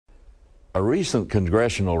A recent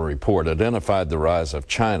congressional report identified the rise of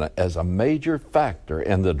China as a major factor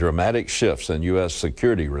in the dramatic shifts in U.S.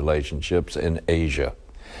 security relationships in Asia.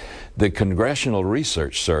 The Congressional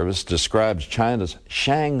Research Service describes China's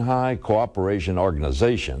Shanghai Cooperation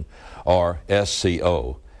Organization, or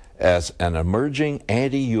SCO, as an emerging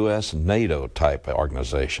anti-U.S. NATO-type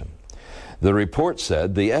organization. The report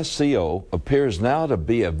said the SCO appears now to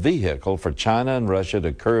be a vehicle for China and Russia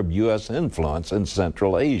to curb U.S. influence in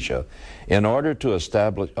Central Asia in order to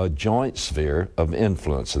establish a joint sphere of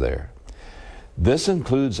influence there. This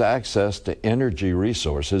includes access to energy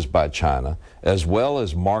resources by China, as well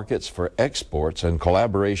as markets for exports and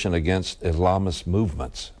collaboration against Islamist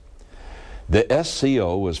movements. The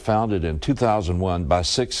SCO was founded in 2001 by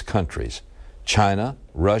 6 countries: China,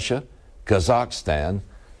 Russia, Kazakhstan,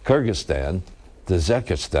 Kyrgyzstan,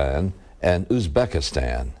 Tajikistan, and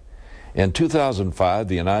Uzbekistan. In 2005,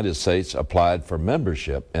 the United States applied for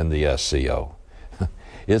membership in the SCO.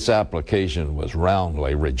 Its application was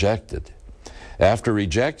roundly rejected. After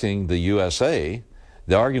rejecting the USA,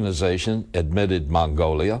 the organization admitted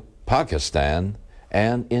Mongolia, Pakistan,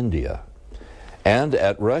 and India. And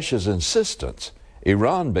at Russia's insistence,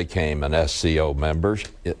 Iran became an SCO member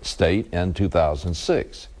state in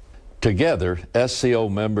 2006. Together, SCO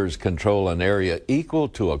members control an area equal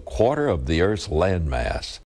to 1/4 of the Earth's landmass.